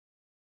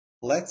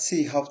Let's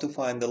see how to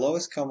find the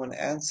lowest common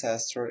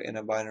ancestor in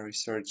a binary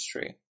search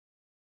tree.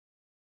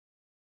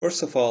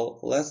 First of all,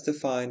 let's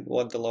define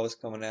what the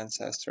lowest common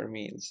ancestor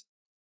means.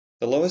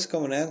 The lowest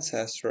common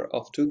ancestor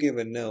of two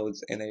given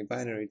nodes in a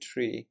binary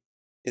tree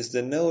is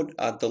the node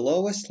at the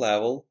lowest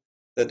level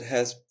that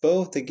has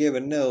both the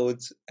given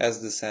nodes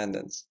as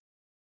descendants,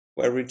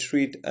 where we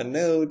treat a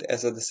node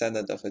as a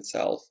descendant of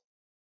itself.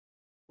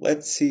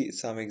 Let's see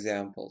some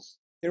examples.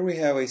 Here we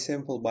have a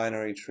simple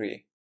binary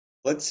tree.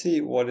 Let's see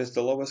what is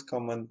the lowest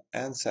common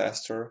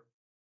ancestor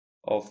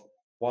of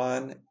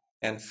 1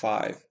 and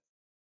 5.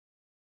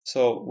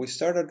 So we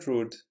start at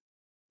root.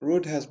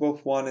 Root has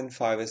both 1 and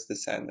 5 as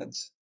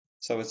descendants,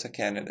 so it's a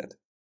candidate.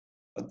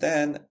 But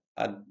then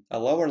at a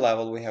lower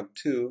level we have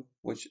 2,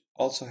 which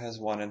also has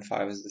 1 and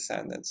 5 as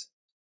descendants.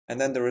 And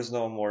then there is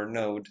no more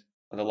node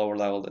at the lower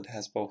level that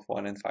has both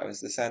 1 and 5 as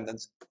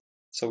descendants.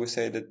 So we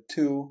say that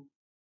 2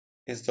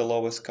 is the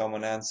lowest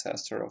common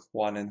ancestor of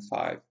 1 and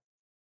 5.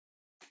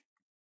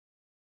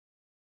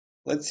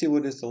 Let's see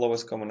what is the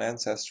lowest common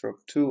ancestor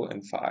of 2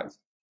 and 5.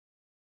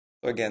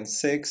 So again,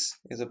 6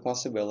 is a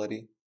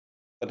possibility,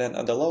 but then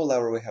at the lower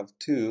level we have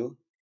 2,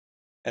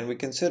 and we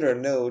consider a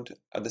node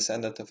a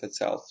descendant of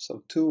itself.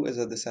 So 2 is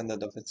a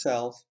descendant of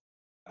itself,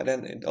 and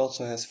then it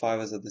also has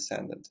 5 as a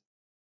descendant.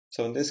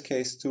 So in this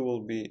case, 2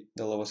 will be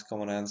the lowest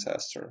common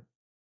ancestor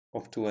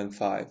of 2 and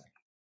 5.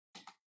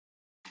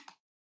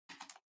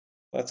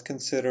 Let's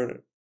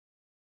consider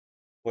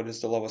what is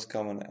the lowest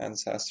common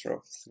ancestor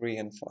of 3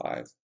 and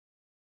 5.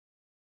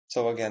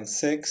 So again,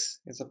 6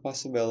 is a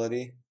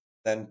possibility,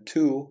 then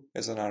 2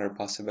 is another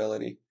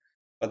possibility.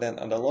 But then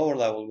on the lower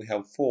level we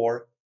have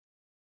 4,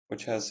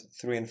 which has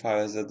 3 and 5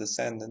 as a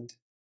descendant.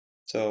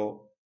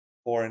 So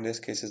 4 in this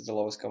case is the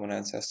lowest common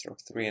ancestor of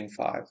 3 and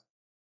 5.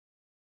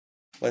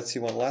 Let's see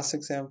one last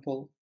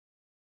example.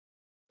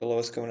 The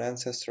lowest common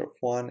ancestor of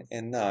 1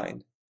 and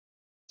 9.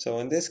 So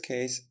in this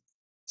case,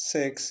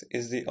 6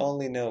 is the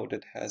only node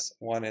that has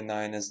 1 and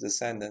 9 as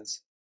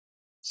descendants.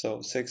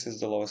 So 6 is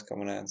the lowest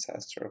common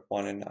ancestor of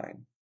 1 and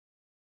 9.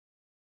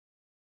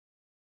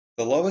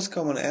 The lowest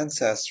common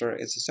ancestor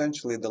is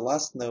essentially the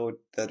last node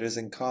that is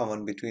in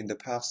common between the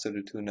paths to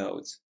the two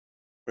nodes.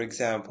 For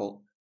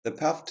example, the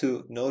path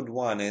to node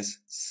 1 is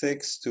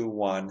 6, 2,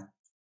 1.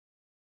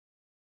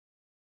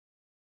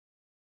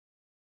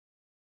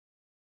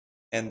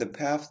 And the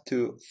path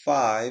to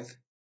 5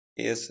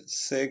 is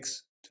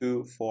 6,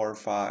 2, 4,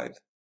 5.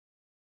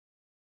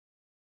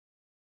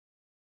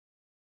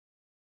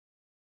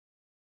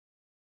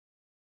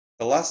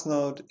 The last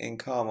node in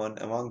common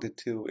among the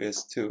two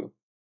is 2,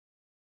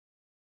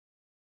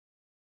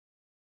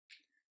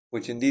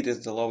 which indeed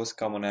is the lowest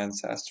common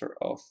ancestor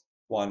of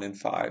 1 and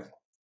 5.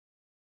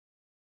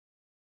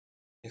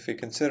 If we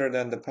consider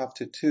then the path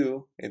to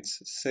 2, it's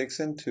 6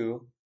 and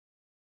 2,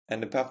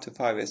 and the path to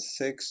 5 is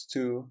 6,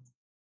 2,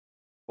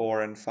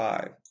 4, and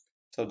 5.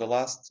 So the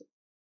last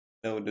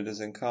node that is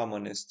in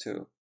common is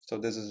 2. So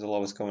this is the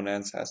lowest common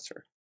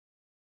ancestor.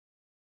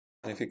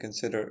 And if you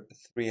consider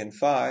 3 and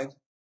 5,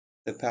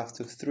 the path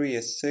to 3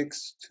 is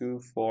 6,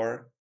 2,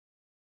 4,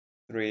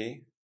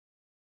 3.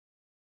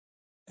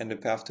 And the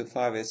path to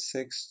 5 is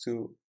 6,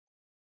 2,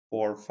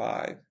 4,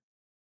 5.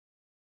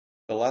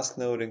 The last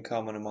node in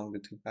common among the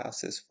two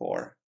paths is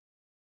 4.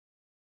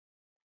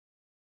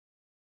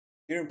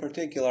 Here in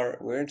particular,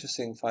 we're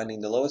interested in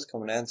finding the lowest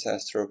common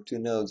ancestor of two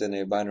nodes in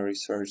a binary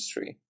search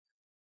tree.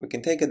 We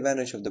can take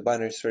advantage of the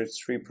binary search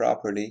tree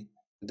property,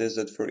 that is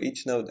that for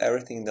each node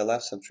everything in the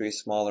left subtree is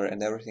smaller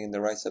and everything in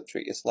the right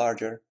subtree is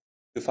larger,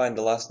 to find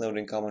the last node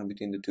in common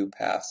between the two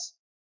paths.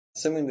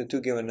 Assuming the two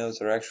given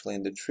nodes are actually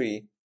in the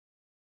tree,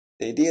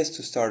 the idea is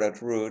to start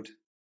at root,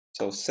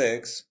 so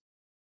 6,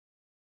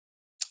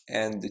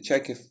 and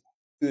check if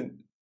two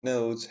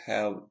nodes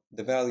have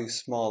the value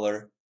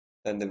smaller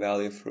than the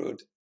value of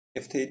root.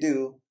 If they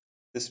do,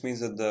 this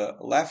means that the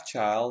left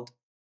child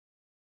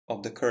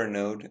of the current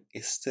node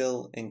is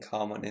still in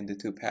common in the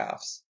two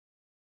paths.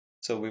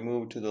 So we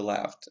move to the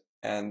left,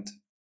 and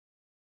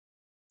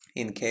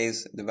in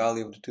case the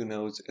value of the two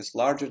nodes is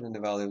larger than the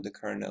value of the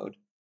current node,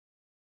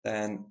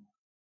 then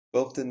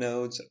both the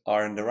nodes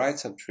are in the right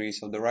subtree,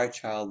 so the right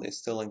child is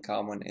still in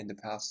common in the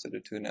paths to the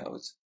two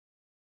nodes.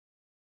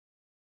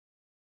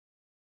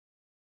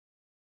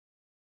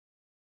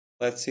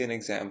 Let's see an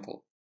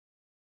example.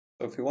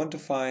 So if we want to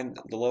find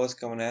the lowest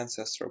common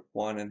ancestor of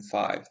 1 and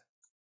 5,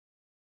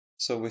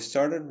 so we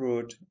start at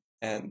root,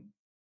 and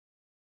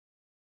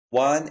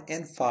 1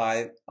 and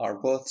 5 are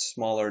both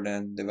smaller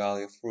than the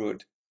value of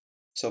root,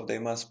 so they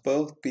must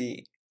both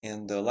be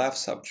in the left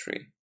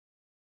subtree.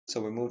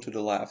 So we move to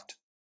the left.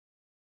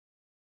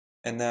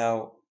 And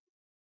now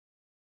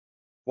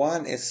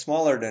 1 is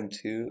smaller than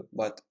 2,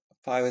 but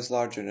 5 is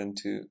larger than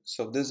 2.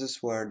 So this is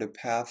where the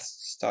paths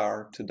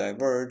start to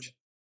diverge.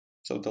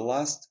 So the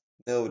last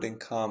node in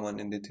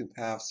common in the two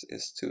paths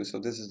is 2. So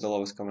this is the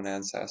lowest common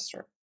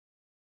ancestor.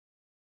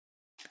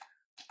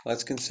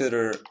 Let's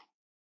consider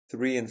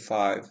 3 and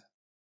 5.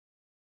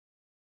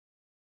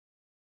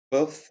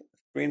 Both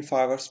 3 and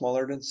 5 are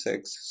smaller than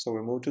 6, so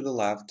we move to the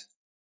left.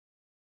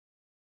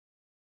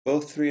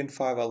 Both 3 and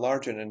 5 are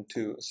larger than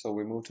 2, so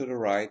we move to the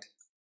right.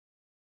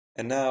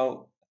 And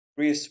now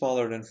 3 is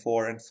smaller than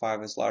 4 and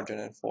 5 is larger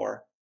than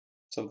 4.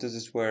 So this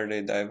is where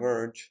they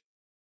diverge,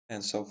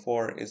 and so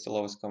 4 is the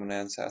lowest common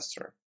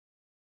ancestor.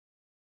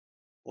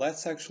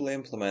 Let's actually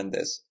implement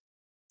this.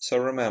 So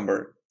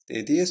remember, the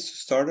idea is to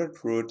start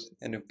at root,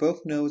 and if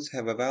both nodes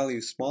have a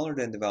value smaller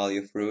than the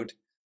value of root,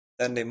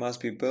 then they must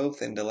be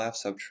both in the left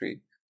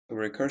subtree. So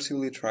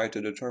recursively try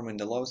to determine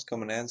the lowest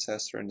common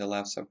ancestor in the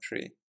left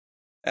subtree.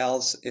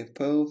 Else, if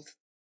both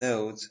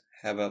nodes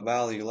have a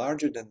value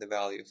larger than the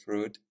value of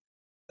root,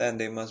 then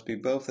they must be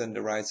both in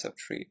the right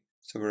subtree.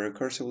 So we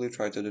recursively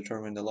try to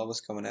determine the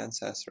lowest common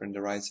ancestor in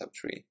the right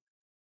subtree.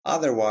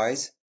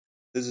 Otherwise,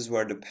 this is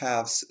where the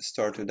paths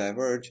start to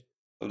diverge,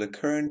 so the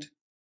current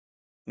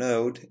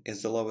node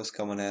is the lowest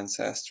common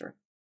ancestor.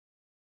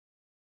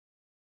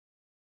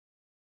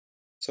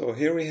 So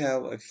here we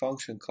have a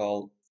function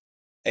called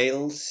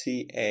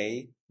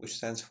LCA, which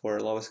stands for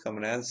lowest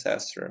common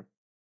ancestor,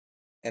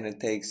 and it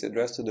takes the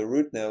address to the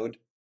root node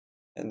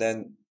and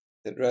then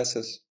the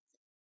addresses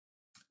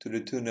to the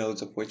two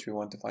nodes of which we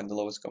want to find the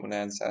lowest common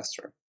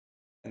ancestor,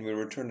 and we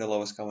return the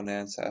lowest common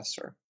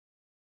ancestor.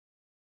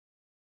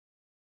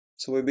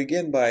 So we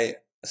begin by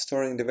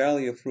storing the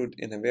value of root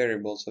in a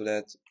variable so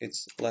that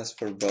it's less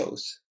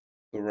verbose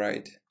to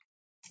write.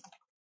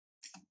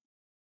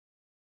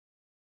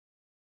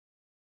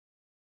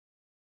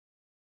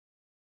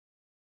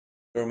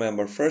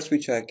 Remember, first we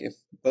check if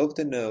both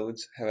the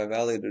nodes have a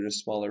value that is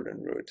smaller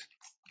than root.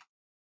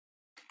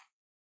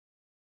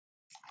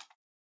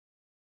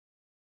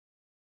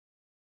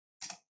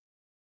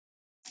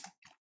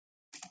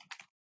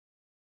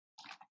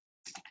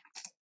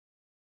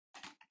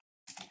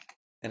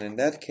 And in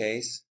that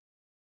case,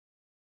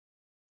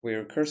 we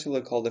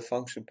recursively call the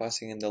function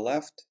passing in the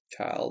left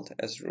child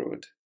as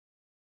root,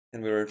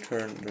 and we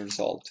return the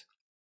result.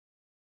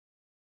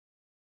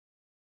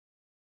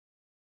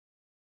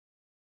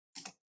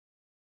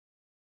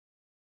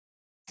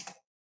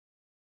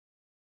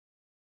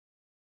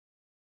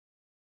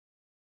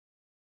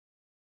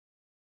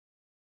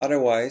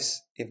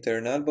 Otherwise, if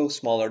they're not both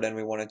smaller, then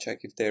we want to check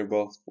if they're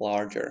both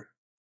larger.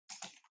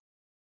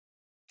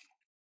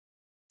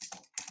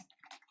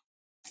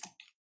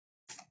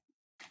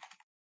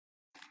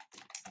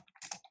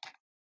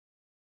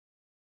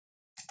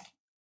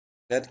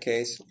 In that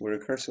case, we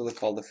recursively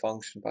call the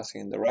function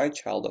passing in the right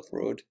child of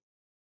root,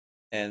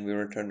 and we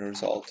return the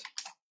result.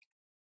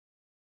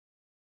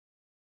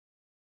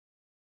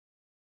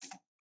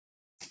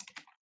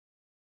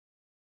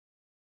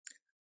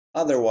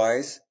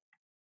 Otherwise,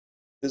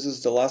 this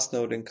is the last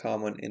node in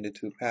common in the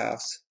two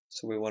paths,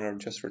 so we want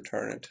to just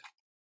return it.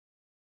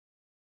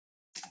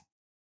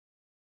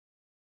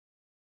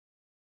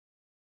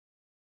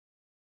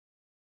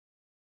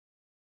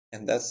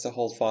 And that's the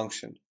whole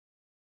function.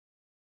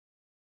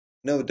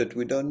 Note that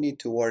we don't need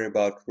to worry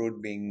about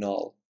root being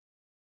null,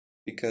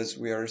 because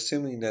we are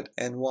assuming that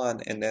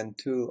n1 and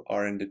n2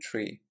 are in the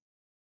tree.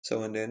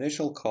 So in the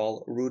initial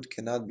call, root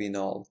cannot be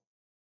null,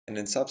 and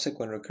in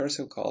subsequent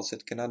recursive calls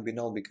it cannot be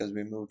null because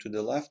we move to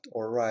the left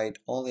or right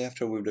only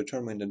after we've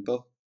determined that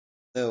both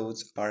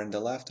nodes are in the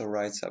left or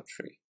right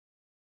subtree.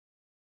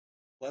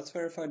 Let's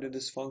verify that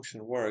this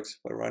function works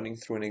by running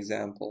through an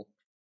example.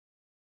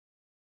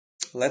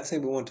 Let's say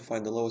we want to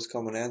find the lowest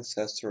common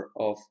ancestor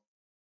of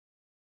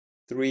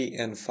 3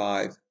 and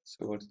 5.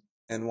 So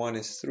n1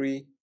 is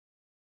 3,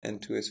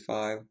 n2 is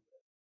 5.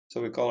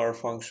 So we call our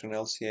function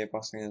LCA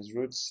passing as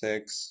root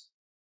 6,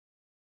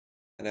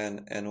 and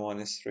then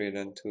n1 is 3,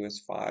 then 2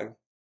 is 5.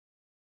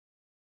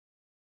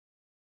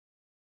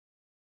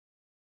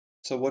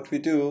 So what we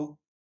do,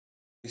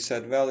 we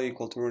set value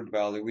equal to root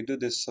value. We do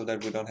this so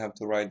that we don't have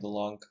to write the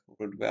long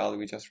root value,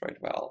 we just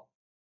write val.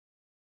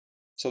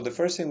 So the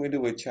first thing we do,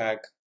 we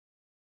check,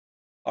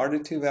 are the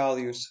two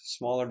values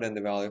smaller than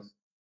the value of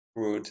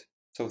root?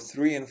 So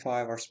 3 and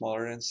 5 are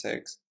smaller than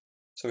 6.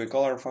 So we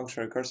call our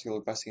function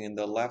recursively passing in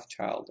the left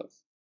child of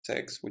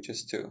 6, which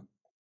is 2.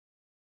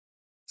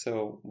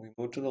 So we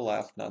move to the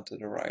left, not to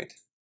the right,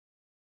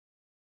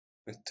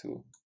 with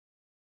 2.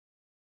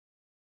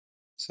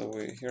 So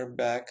we here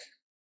back,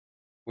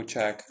 we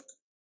check,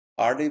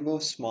 are they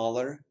both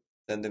smaller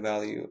than the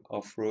value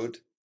of root?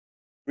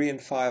 3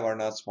 and 5 are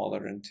not smaller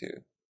than 2.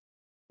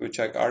 We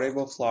check, are they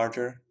both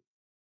larger?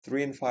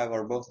 3 and 5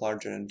 are both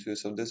larger than 2,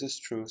 so this is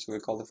true, so we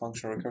call the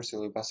function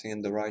recursively passing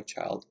in the right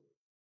child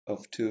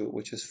of 2,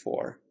 which is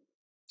 4.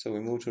 So we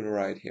move to the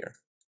right here.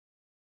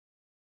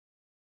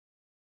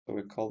 So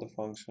we call the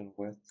function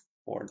with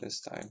 4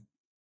 this time.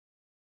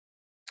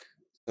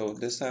 So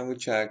this time we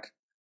check,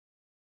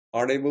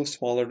 are they both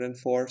smaller than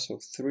 4? So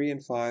 3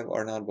 and 5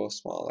 are not both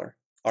smaller.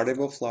 Are they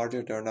both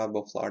larger? They are not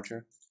both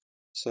larger.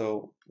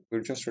 So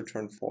we just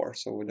return 4.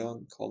 So we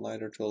don't call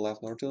neither to the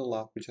left nor to the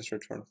left, we just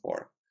return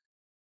 4.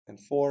 And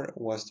 4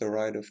 was the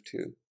right of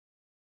 2.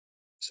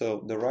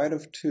 So the right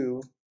of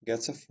 2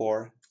 gets a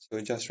 4, so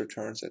it just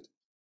returns it.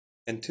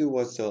 And 2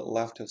 was the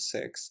left of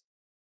 6.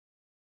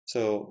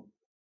 So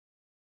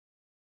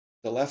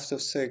the left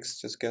of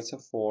 6 just gets a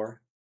 4,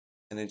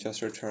 and it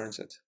just returns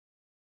it.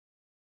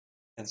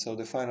 And so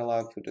the final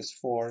output is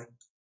 4,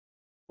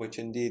 which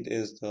indeed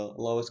is the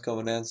lowest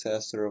common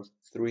ancestor of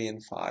 3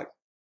 and 5.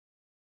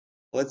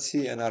 Let's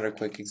see another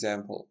quick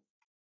example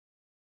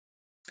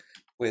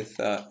with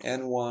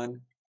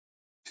n1,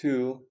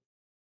 2,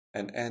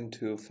 and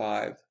n2,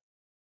 5.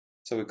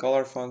 So we call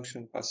our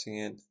function passing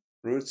in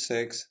root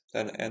 6,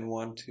 then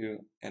n1, 2,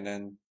 and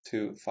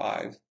n2,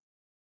 5.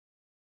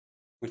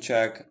 We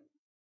check,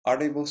 are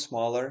they both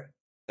smaller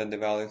than the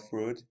value of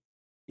root?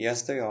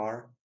 Yes, they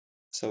are.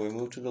 So we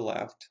move to the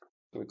left.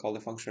 So we call the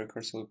function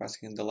recursively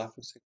passing in the left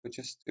of 6, which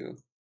is 2.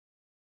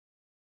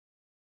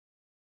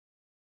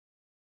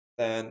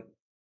 Then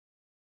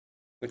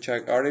we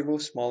check, are they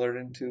both smaller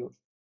than 2?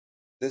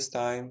 This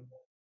time,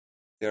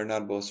 they are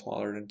not both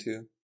smaller than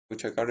 2. We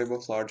check, are they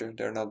both larger?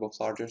 They are not both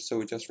larger, so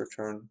we just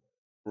return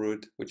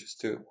root, which is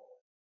 2.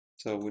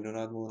 So we do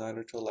not move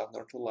neither to the left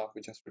nor to the left,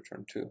 we just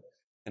return 2.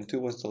 And 2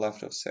 was the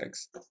left of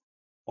 6.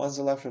 Once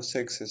the left of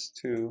 6 is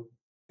 2,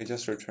 it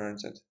just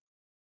returns it.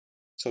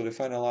 So the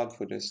final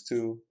output is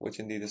 2, which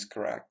indeed is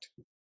correct.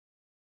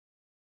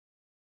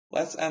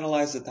 Let's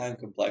analyze the time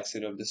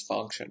complexity of this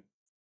function.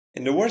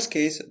 In the worst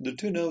case, the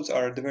 2 nodes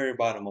are at the very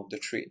bottom of the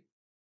tree.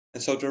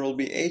 And so there will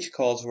be h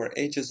calls where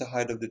h is the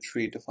height of the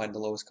tree to find the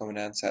lowest common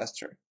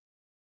ancestor.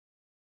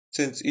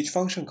 Since each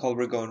function call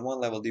we're going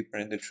one level deeper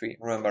in the tree,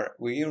 remember,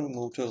 we either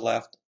move to the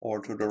left or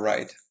to the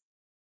right.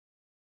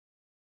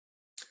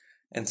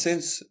 And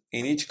since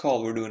in each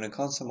call we're doing a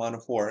constant amount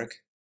of work,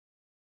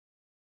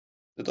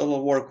 the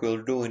total work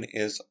we're doing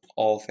is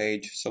O of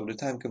h, so the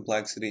time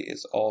complexity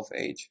is O of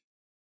h.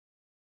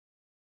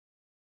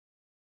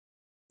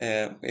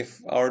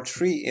 If our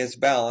tree is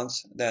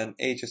balanced, then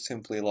h is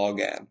simply log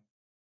n.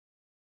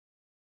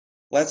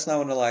 Let's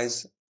now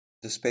analyze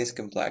the space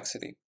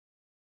complexity.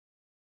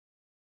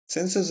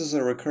 Since this is a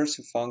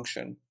recursive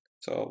function,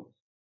 so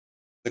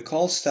the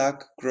call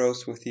stack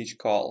grows with each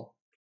call,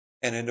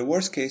 and in the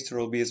worst case there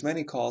will be as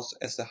many calls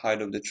as the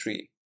height of the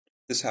tree.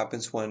 This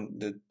happens when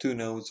the 2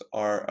 nodes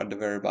are at the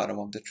very bottom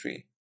of the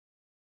tree,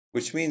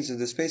 which means that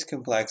the space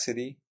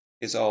complexity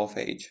is O of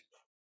h.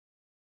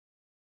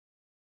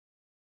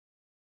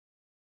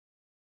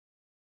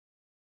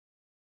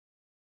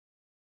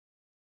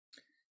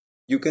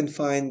 You can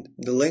find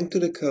the link to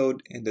the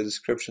code in the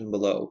description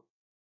below.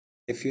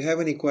 If you have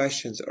any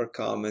questions or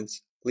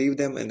comments, leave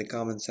them in the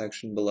comment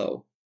section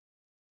below.